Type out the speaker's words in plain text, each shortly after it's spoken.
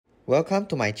Welcome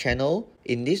to my channel.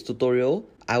 In this tutorial,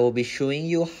 I will be showing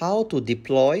you how to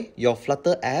deploy your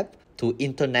Flutter app to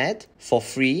internet for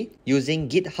free using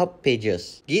GitHub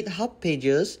Pages. GitHub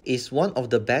Pages is one of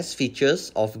the best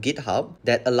features of GitHub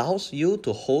that allows you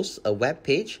to host a web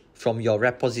page from your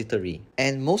repository.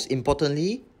 And most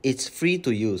importantly, it's free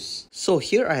to use. So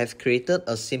here I have created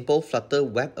a simple Flutter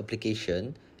web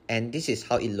application, and this is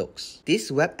how it looks. This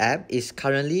web app is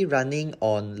currently running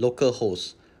on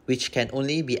localhost, which can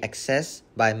only be accessed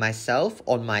by myself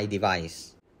on my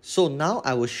device. So now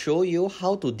I will show you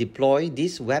how to deploy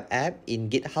this web app in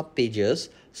GitHub Pages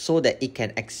so that it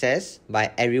can access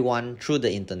by everyone through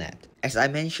the internet. As I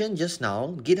mentioned just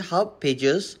now, GitHub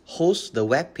Pages hosts the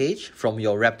web page from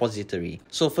your repository.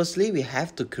 So firstly, we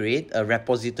have to create a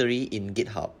repository in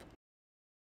GitHub.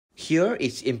 Here,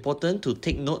 it's important to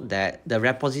take note that the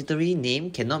repository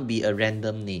name cannot be a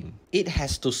random name. It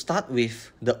has to start with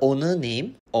the owner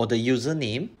name or the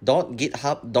username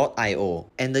 .github.io,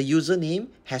 and the username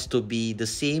has to be the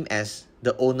same as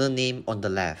the owner name on the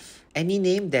left. Any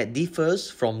name that differs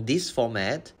from this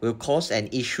format will cause an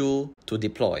issue to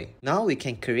deploy. Now we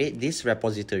can create this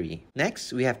repository.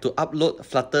 Next, we have to upload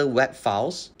Flutter web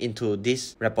files into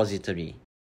this repository.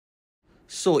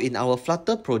 So in our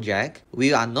Flutter project,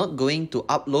 we are not going to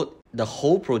upload the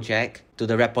whole project to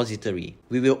the repository.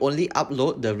 We will only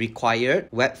upload the required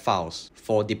web files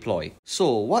for deploy.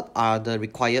 So what are the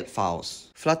required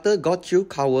files? Flutter got you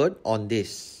covered on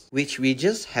this, which we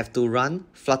just have to run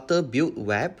Flutter build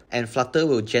web, and Flutter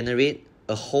will generate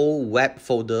a whole web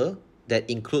folder that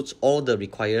includes all the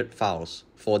required files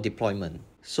for deployment.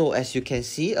 So as you can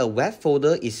see, a web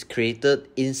folder is created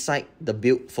inside the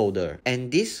build folder,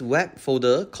 and this web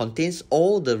folder contains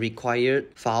all the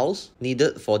required files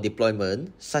needed for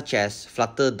deployment, such as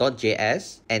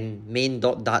flutter.js and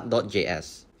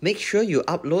main.dart.js. Make sure you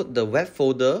upload the web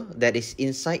folder that is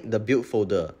inside the build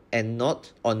folder and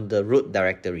not on the root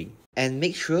directory. And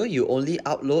make sure you only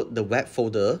upload the web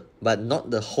folder but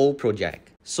not the whole project.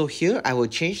 So here I will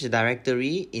change the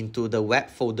directory into the web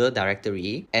folder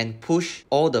directory and push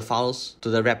all the files to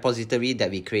the repository that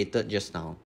we created just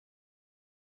now.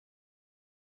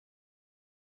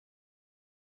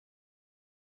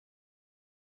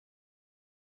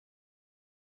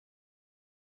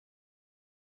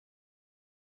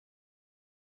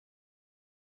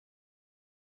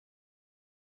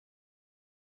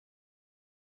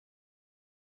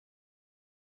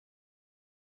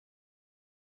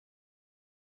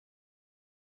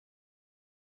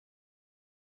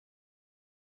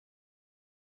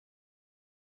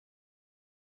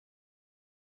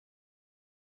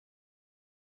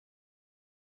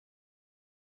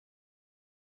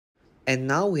 And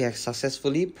now we have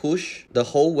successfully pushed the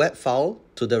whole web file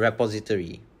to the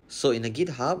repository. So in the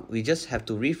GitHub, we just have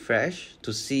to refresh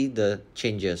to see the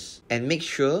changes and make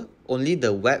sure only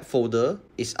the web folder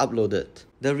is uploaded.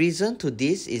 The reason to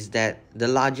this is that the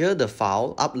larger the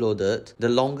file uploaded, the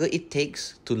longer it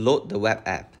takes to load the web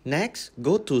app. Next,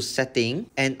 go to Setting,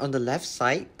 and on the left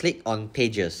side, click on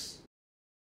Pages.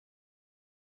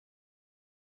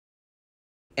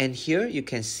 And here you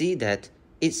can see that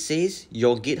it says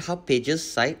your GitHub Pages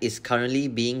site is currently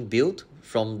being built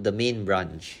from the main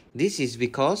branch. This is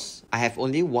because I have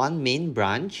only one main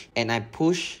branch and I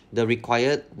push the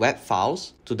required web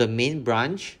files to the main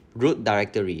branch root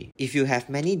directory. If you have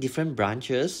many different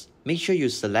branches, make sure you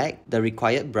select the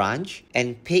required branch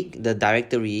and pick the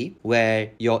directory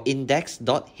where your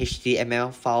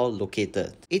index.html file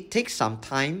located. It takes some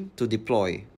time to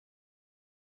deploy.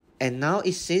 And now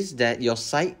it says that your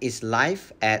site is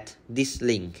live at this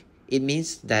link. It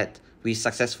means that we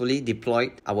successfully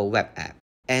deployed our web app.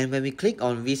 And when we click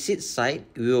on visit site,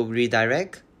 we will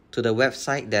redirect to the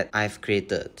website that I've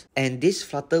created. And this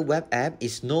Flutter web app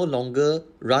is no longer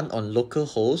run on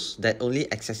localhost that only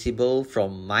accessible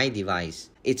from my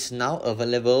device. It's now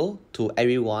available to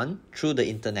everyone through the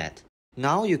internet.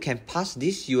 Now you can pass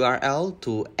this URL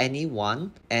to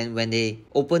anyone, and when they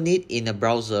open it in a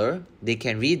browser, they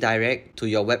can redirect to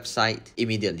your website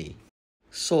immediately.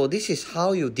 So this is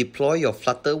how you deploy your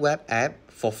Flutter web app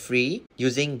for free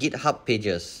using GitHub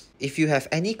Pages. If you have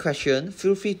any question,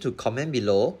 feel free to comment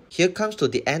below. Here comes to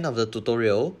the end of the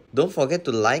tutorial. Don't forget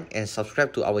to like and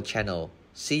subscribe to our channel.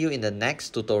 See you in the next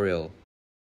tutorial.